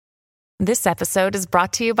This episode is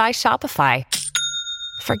brought to you by Shopify.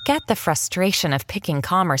 Forget the frustration of picking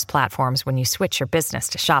commerce platforms when you switch your business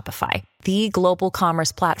to Shopify, the global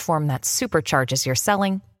commerce platform that supercharges your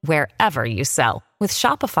selling wherever you sell. With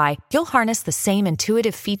Shopify, you'll harness the same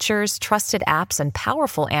intuitive features, trusted apps, and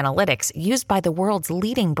powerful analytics used by the world's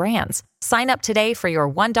leading brands. Sign up today for your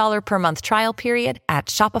 $1 per month trial period at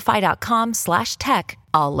shopify.com/tech,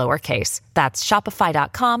 all lowercase. That's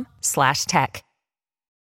shopify.com/tech.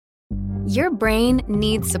 Your brain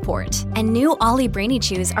needs support, and new Ollie Brainy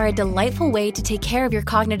Chews are a delightful way to take care of your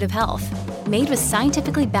cognitive health. Made with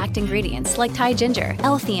scientifically backed ingredients like Thai ginger,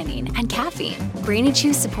 L-theanine, and caffeine, Brainy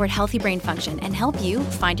Chews support healthy brain function and help you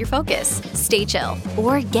find your focus, stay chill,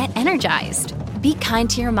 or get energized. Be kind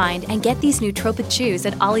to your mind and get these nootropic chews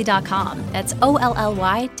at ollie.com. That's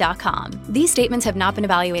OLLY.com. These statements have not been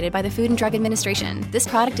evaluated by the Food and Drug Administration. This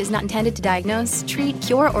product is not intended to diagnose, treat,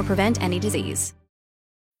 cure, or prevent any disease.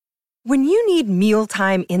 When you need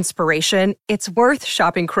mealtime inspiration, it's worth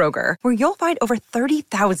shopping Kroger, where you'll find over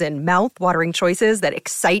 30,000 mouth-watering choices that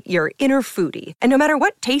excite your inner foodie. And no matter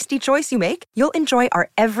what tasty choice you make, you'll enjoy our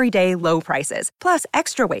everyday low prices, plus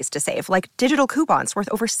extra ways to save, like digital coupons worth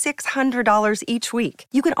over $600 each week.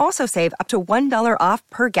 You can also save up to $1 off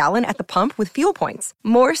per gallon at the pump with fuel points.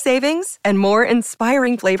 More savings and more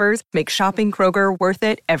inspiring flavors make shopping Kroger worth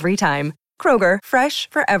it every time. Kroger, fresh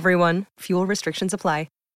for everyone. Fuel restrictions apply.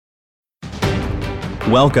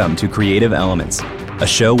 Welcome to Creative Elements, a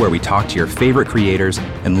show where we talk to your favorite creators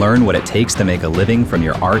and learn what it takes to make a living from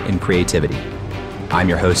your art and creativity. I'm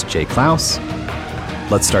your host, Jay Klaus.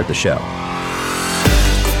 Let's start the show.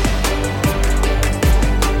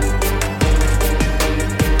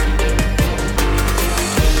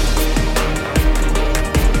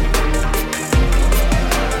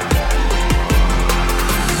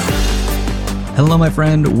 Hello, my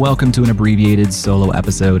friend. Welcome to an abbreviated solo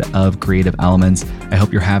episode of Creative Elements. I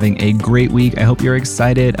hope you're having a great week. I hope you're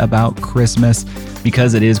excited about Christmas.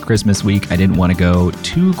 Because it is Christmas week, I didn't want to go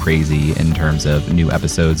too crazy in terms of new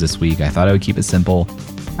episodes this week. I thought I would keep it simple.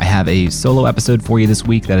 I have a solo episode for you this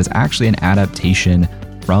week that is actually an adaptation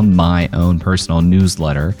from my own personal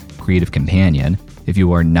newsletter, Creative Companion. If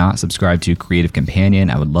you are not subscribed to Creative Companion,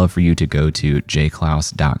 I would love for you to go to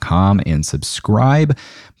jklaus.com and subscribe.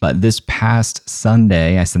 But this past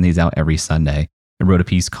Sunday, I send these out every Sunday, I wrote a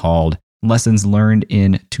piece called Lessons Learned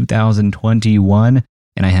in 2021,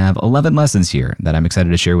 and I have 11 lessons here that I'm excited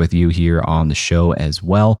to share with you here on the show as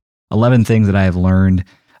well. 11 things that I have learned,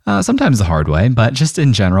 sometimes the hard way, but just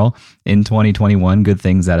in general, in 2021, good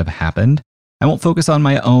things that have happened. I won't focus on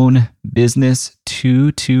my own business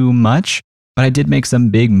too much, but I did make some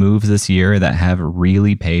big moves this year that have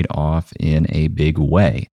really paid off in a big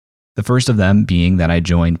way. The first of them being that I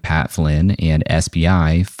joined Pat Flynn and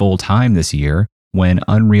SPI full-time this year when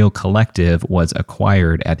Unreal Collective was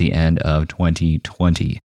acquired at the end of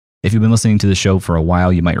 2020. If you've been listening to the show for a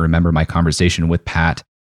while, you might remember my conversation with Pat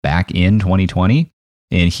back in 2020.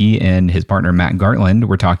 And he and his partner, Matt Gartland,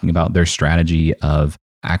 were talking about their strategy of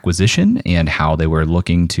acquisition and how they were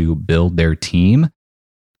looking to build their team.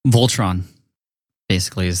 Voltron,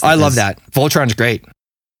 basically. I love that. Voltron's great.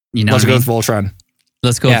 You know, let's go with Voltron.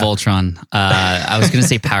 Let's go with Voltron. I was going to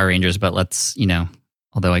say Power Rangers, but let's,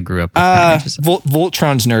 although I grew up with Power Rangers.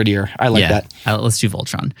 Voltron's nerdier. I like that. Let's do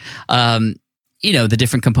Voltron. The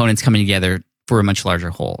different components coming together for a much larger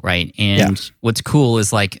whole, right? And what's cool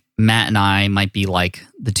is like Matt and I might be like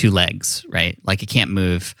the two legs, right? Like it can't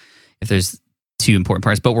move if there's two important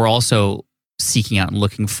parts, but we're also seeking out and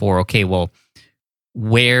looking for, okay, well,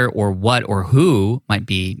 where or what or who might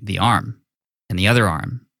be the arm and the other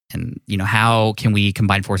arm. And, how can we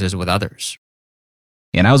combine forces with others?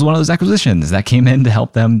 And I was one of those acquisitions that came in to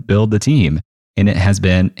help them build the team. And it has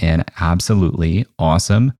been an absolutely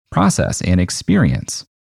awesome process and experience.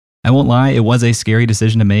 I won't lie, it was a scary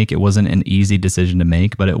decision to make. It wasn't an easy decision to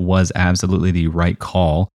make, but it was absolutely the right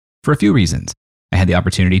call for a few reasons. I had the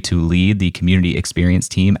opportunity to lead the community experience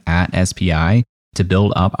team at SPI, to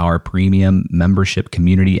build up our premium membership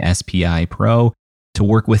community, SPI Pro, to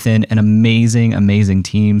work within an amazing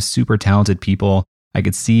team, super talented people. I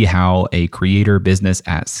could see how a creator business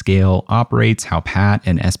at scale operates, how Pat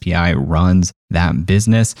and SPI runs that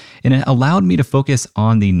business, and it allowed me to focus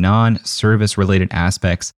on the non-service related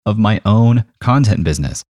aspects of my own content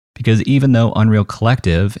business. Because even though Unreal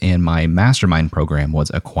Collective and my mastermind program was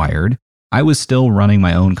acquired, I was still running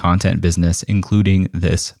my own content business, including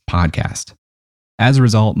this podcast. As a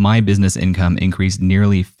result, my business income increased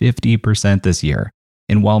nearly 50% this year.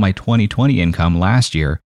 And while my 2020 income last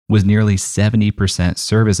year was nearly 70%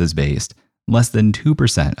 services-based, less than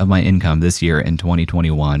 2% of my income this year in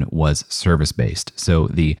 2021 was service-based. So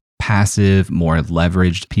the passive, more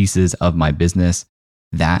leveraged pieces of my business,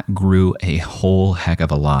 that grew a whole heck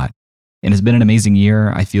of a lot. And it's been an amazing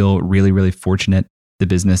year. I feel really, really fortunate. The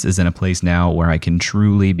business is in a place now where I can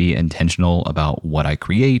truly be intentional about what I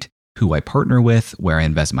create, who I partner with, where I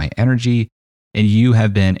invest my energy. And you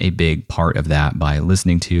have been a big part of that by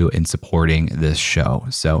listening to and supporting this show.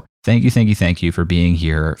 So thank you for being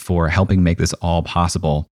here, for helping make this all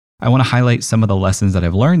possible. I want to highlight some of the lessons that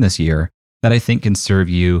I've learned this year that I think can serve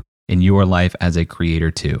you in your life as a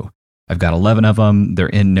creator too. I've got 11 of them. They're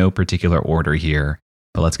in no particular order here,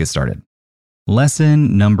 but let's get started.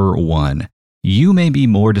 Lesson number 1, you may be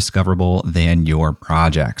more discoverable than your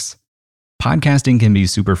projects. Podcasting can be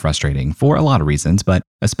super frustrating for a lot of reasons, but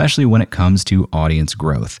especially when it comes to audience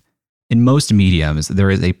growth. In most mediums, there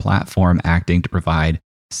is a platform acting to provide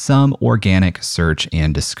some organic search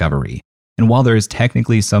and discovery. And while there is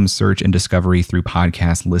technically some search and discovery through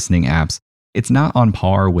podcast listening apps, it's not on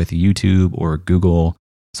par with YouTube or Google.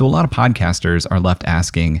 So a lot of podcasters are left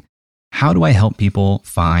asking, how do I help people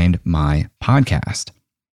find my podcast?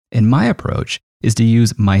 And my approach is to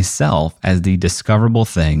use myself as the discoverable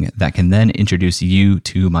thing that can then introduce you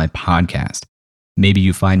to my podcast. Maybe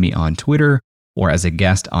you find me on Twitter or as a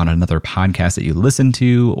guest on another podcast that you listen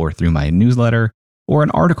to or through my newsletter or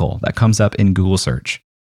an article that comes up in Google search.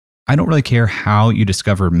 I don't really care how you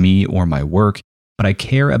discover me or my work, but I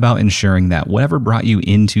care about ensuring that whatever brought you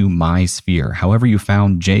into my sphere, however you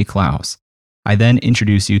found Jay Clouse, I then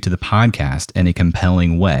introduce you to the podcast in a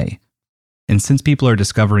compelling way. And since people are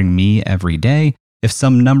discovering me every day, if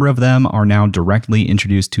some number of them are now directly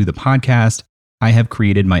introduced to the podcast, I have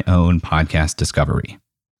created my own podcast discovery.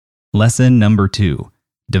 Lesson number 2,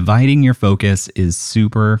 dividing your focus is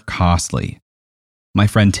super costly. My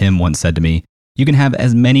friend Tim once said to me, you can have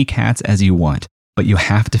as many cats as you want, but you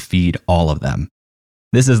have to feed all of them.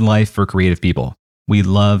 This is life for creative people. We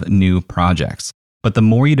love new projects, but the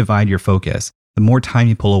more you divide your focus, the more time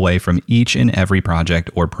you pull away from each and every project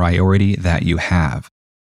or priority that you have.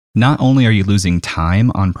 Not only are you losing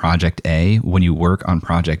time on project A when you work on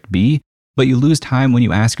project B, but you lose time when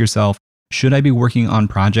you ask yourself, should I be working on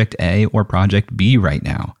project A or project B right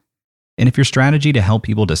now? And if your strategy to help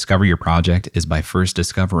people discover your project is by first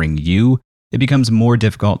discovering you, it becomes more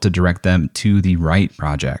difficult to direct them to the right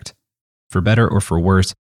project. For better or for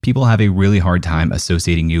worse, people have a really hard time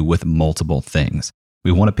associating you with multiple things.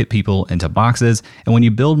 We want to put people into boxes, and when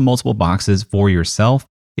you build multiple boxes for yourself,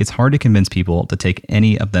 it's hard to convince people to take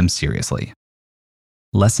any of them seriously.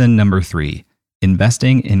 Lesson number 3,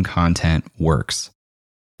 investing in content works.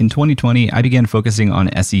 In 2020, I began focusing on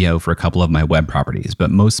SEO for a couple of my web properties, but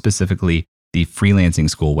most specifically, the Freelancing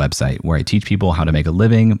School website, where I teach people how to make a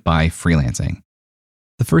living by freelancing.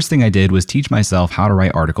 The first thing I did was teach myself how to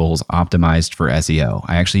write articles optimized for SEO.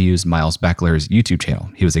 I actually used Miles Beckler's YouTube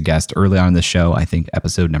channel. He was a guest early on in the show, I think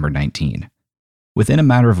episode number 19. Within a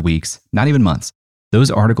matter of weeks, not even months,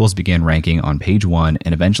 those articles began ranking on page 1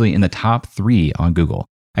 and eventually in the top 3 on Google.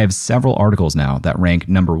 I have several articles now that rank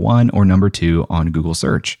number 1 or number 2 on Google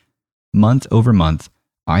search. Month over month,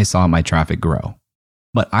 I saw my traffic grow.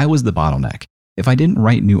 But I was the bottleneck. If I didn't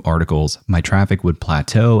write new articles, my traffic would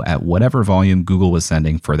plateau at whatever volume Google was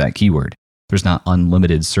sending for that keyword. There's not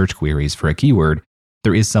unlimited search queries for a keyword.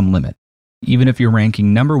 There is some limit. Even if you're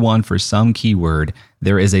ranking number 1 for some keyword,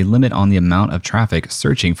 there is a limit on the amount of traffic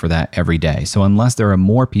searching for that every day. So unless there are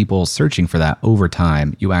more people searching for that over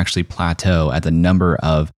time, you actually plateau at the number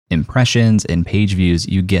of impressions and page views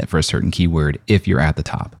you get for a certain keyword if you're at the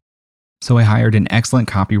top. So I hired an excellent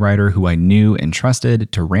copywriter who I knew and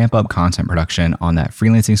trusted to ramp up content production on that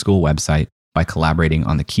Freelancing School website by collaborating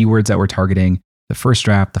on the keywords that we're targeting, the first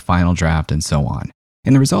draft, the final draft, and so on.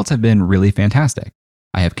 And the results have been really fantastic.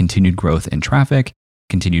 I have continued growth in traffic,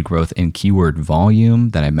 continued growth in keyword volume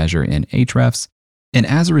that I measure in Ahrefs, and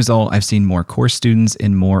as a result, I've seen more course students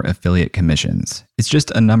and more affiliate commissions. It's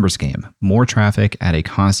just a numbers game. More traffic at a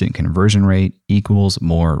constant conversion rate equals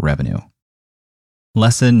more revenue.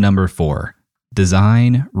 Lesson number 4,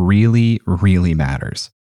 design really, really matters.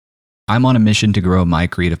 I'm on a mission to grow my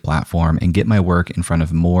creative platform and get my work in front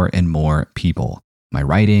of more and more people. My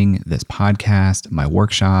writing, this podcast, my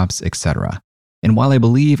workshops, etc. And while I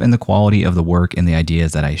believe in the quality of the work and the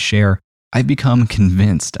ideas that I share, I've become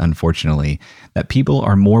convinced, unfortunately, that people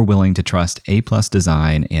are more willing to trust A+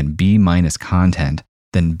 design and B- content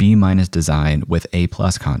than B- design with A+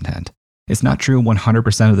 content. It's not true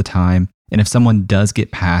 100% of the time, and if someone does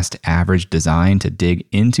get past average design to dig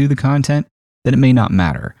into the content, then it may not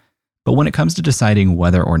matter. But when it comes to deciding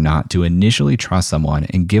whether or not to initially trust someone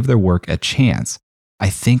and give their work a chance, I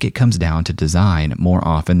think it comes down to design more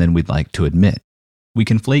often than we'd like to admit. We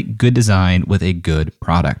conflate good design with a good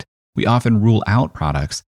product. we often rule out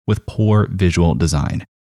products with poor visual design.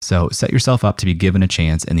 So set yourself up to be given a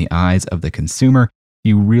chance in the eyes of the consumer.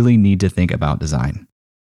 You really need to think about design.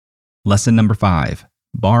 Lesson number 5,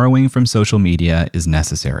 borrowing from social media is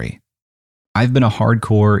necessary. I've been a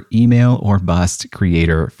hardcore email or bust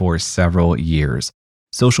creator for several years.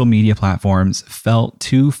 Social media platforms felt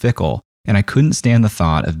too fickle, and I couldn't stand the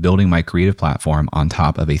thought of building my creative platform on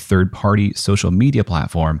top of a third-party social media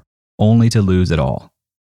platform only to lose it all.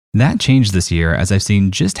 That changed this year as I've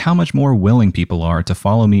seen just how much more willing people are to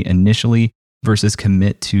follow me initially versus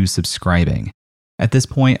commit to subscribing. At this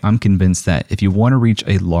point, I'm convinced that if you want to reach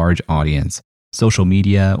a large audience, social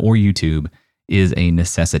media or YouTube is a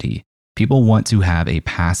necessity. People want to have a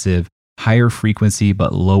passive, higher frequency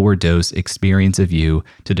but lower dose experience of you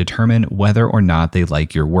to determine whether or not they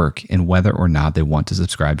like your work and whether or not they want to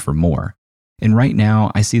subscribe for more. And right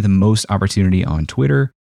now, I see the most opportunity on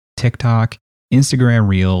Twitter, TikTok, Instagram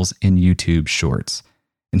Reels, and YouTube Shorts.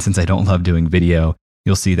 And since I don't love doing video,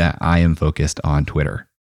 you'll see that I am focused on Twitter.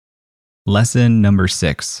 Lesson number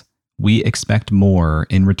 6, we expect more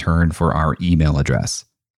in return for our email address.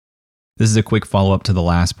 This is a quick follow-up to the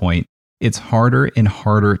last point. It's harder and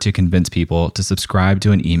harder to convince people to subscribe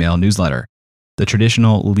to an email newsletter. The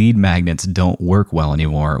traditional lead magnets don't work well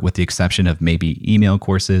anymore, with the exception of maybe email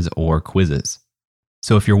courses or quizzes.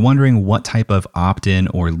 So if you're wondering what type of opt-in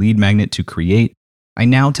or lead magnet to create, I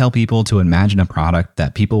now tell people to imagine a product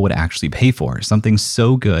that people would actually pay for, something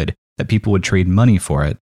so good that people would trade money for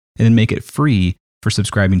it, and then make it free for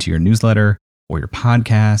subscribing to your newsletter or your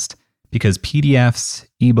podcast, because PDFs,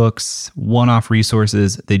 ebooks, one-off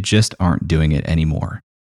resources, they just aren't doing it anymore.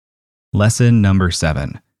 Lesson number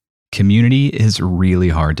 7, community is really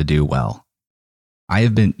hard to do well. I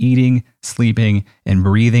have been eating, sleeping, and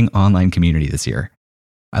breathing online community this year.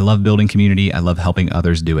 I love building community, I love helping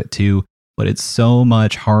others do it too, but it's so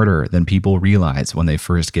much harder than people realize when they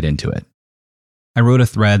first get into it. I wrote a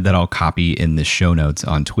thread that I'll copy in the show notes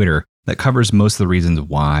on Twitter that covers most of the reasons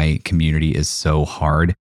why community is so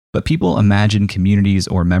hard. But people imagine communities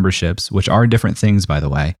or memberships, which are different things by the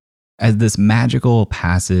way, as this magical,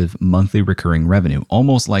 passive, monthly recurring revenue,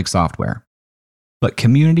 almost like software. But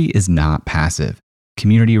community is not passive.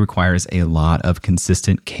 Community requires a lot of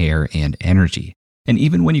consistent care and energy. And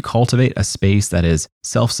even when you cultivate a space that is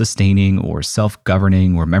self-sustaining or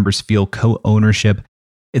self-governing, where members feel co-ownership,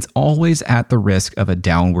 it's always at the risk of a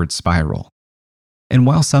downward spiral. And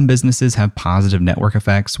while some businesses have positive network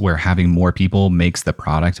effects where having more people makes the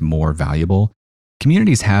product more valuable,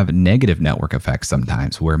 communities have negative network effects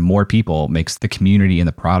sometimes where more people makes the community and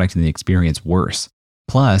the product and the experience worse.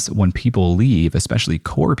 Plus, when people leave, especially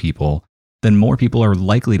core people, then more people are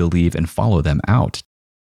likely to leave and follow them out.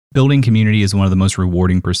 Building community is one of the most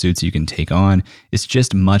rewarding pursuits you can take on. It's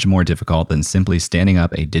just much more difficult than simply standing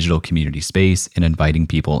up a digital community space and inviting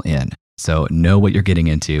people in. So know what you're getting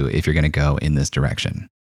into if you're going to go in this direction.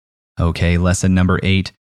 Okay, lesson number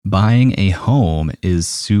 8, buying a home is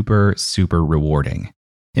super, super rewarding.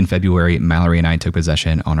 In February, Mallory and I took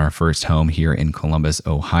possession on our first home here in Columbus,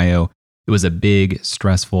 Ohio. It was a big,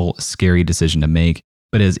 stressful, scary decision to make,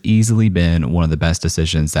 but has easily been one of the best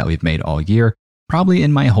decisions that we've made all year, probably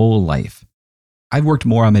in my whole life. I've worked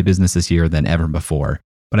more on my business this year than ever before,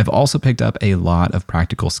 but I've also picked up a lot of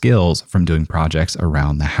practical skills from doing projects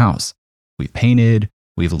around the house. We've painted,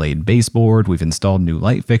 we've laid baseboard, we've installed new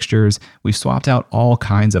light fixtures, we've swapped out all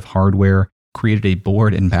kinds of hardware, created a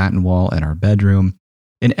board and batten wall in our bedroom.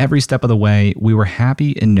 In every step of the way, we were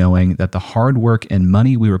happy in knowing that the hard work and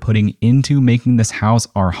money we were putting into making this house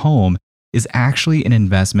our home is actually an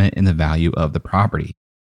investment in the value of the property.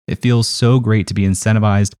 It feels so great to be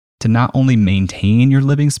incentivized to not only maintain your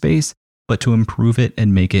living space, but to improve it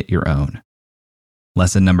and make it your own.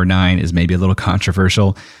 Lesson number 9 is maybe a little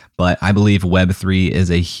controversial, but I believe Web3 is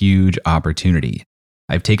a huge opportunity.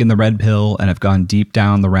 I've taken the red pill and I've gone deep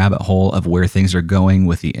down the rabbit hole of where things are going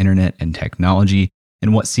with the internet and technology,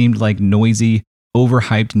 and what seemed like noisy,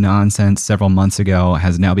 overhyped nonsense several months ago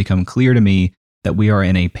has now become clear to me that we are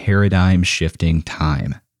in a paradigm shifting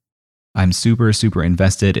time. I'm super, super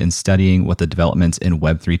invested in studying what the developments in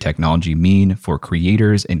Web3 technology mean for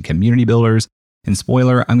creators and community builders. And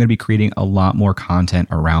spoiler, I'm going to be creating a lot more content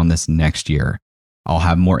around this next year. I'll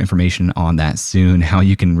have more information on that soon, how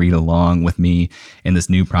you can read along with me in this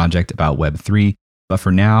new project about Web3. But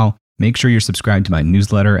for now, make sure you're subscribed to my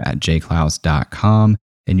newsletter at jclouse.com,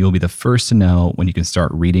 and you'll be the first to know when you can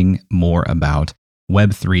start reading more about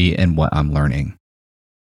Web3 and what I'm learning.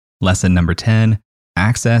 Lesson number 10,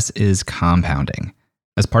 access is compounding.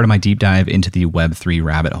 As part of my deep dive into the Web3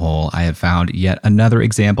 rabbit hole, I have found yet another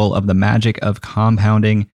example of the magic of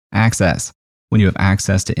compounding access. When you have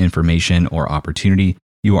access to information or opportunity,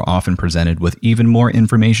 you are often presented with even more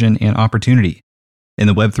information and opportunity. In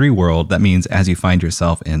the Web3 world, that means as you find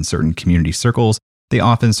yourself in certain community circles, they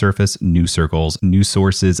often surface new circles, new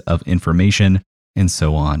sources of information, and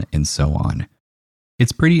so on and so on.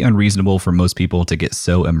 It's pretty unreasonable for most people to get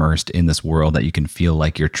so immersed in this world that you can feel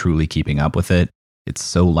like you're truly keeping up with it. It's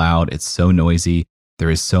so loud, it's so noisy, there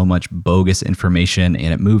is so much bogus information,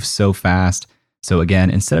 and it moves so fast. So again,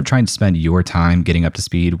 instead of trying to spend your time getting up to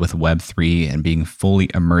speed with Web3 and being fully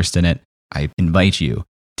immersed in it, I invite you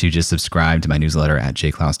to just subscribe to my newsletter at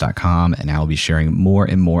jklaus.com, and I will be sharing more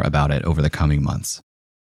and more about it over the coming months.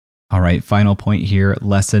 All right, final point here,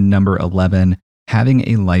 lesson number 11. Having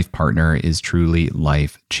a life partner is truly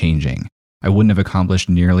life-changing. I wouldn't have accomplished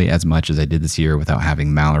nearly as much as I did this year without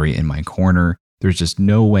having Mallory in my corner. There's just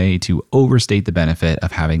no way to overstate the benefit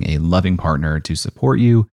of having a loving partner to support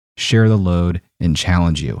you, share the load, and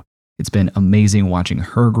challenge you. It's been amazing watching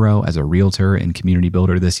her grow as a realtor and community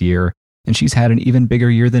builder this year, and she's had an even bigger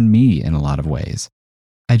year than me in a lot of ways.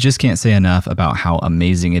 I just can't say enough about how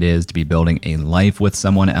amazing it is to be building a life with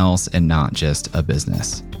someone else and not just a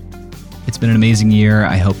business. It's been an amazing year.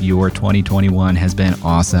 I hope your 2021 has been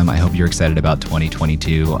awesome. I hope you're excited about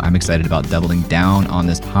 2022. I'm excited about doubling down on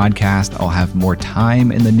this podcast. I'll have more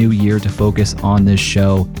time in the new year to focus on this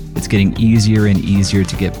show. It's getting easier and easier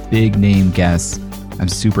to get big name guests. I'm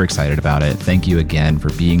super excited about it. Thank you again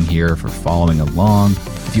for being here, for following along.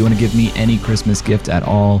 If you want to give me any Christmas gift at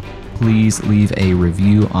all, please leave a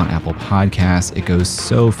review on Apple Podcasts. It goes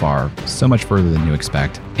so far, so much further than you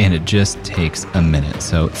expect, and it just takes a minute.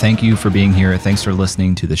 So thank you for being here. Thanks for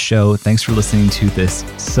listening to the show. Thanks for listening to this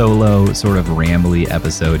solo sort of rambly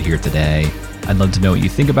episode here today. I'd love to know what you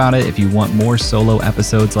think about it. If you want more solo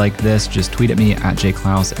episodes like this, just tweet at me at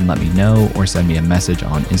jklaus and let me know, or send me a message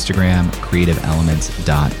on Instagram,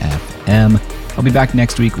 creativeelements.fm. I'll be back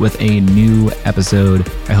next week with a new episode.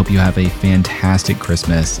 I hope you have a fantastic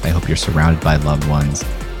Christmas. I hope you're surrounded by loved ones.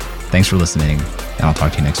 Thanks for listening, and I'll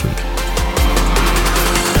talk to you next week.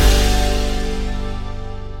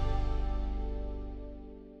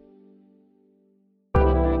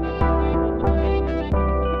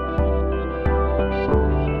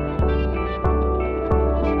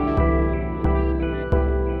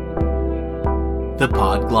 The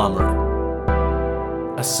Podglomerate,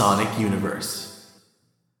 a sonic universe.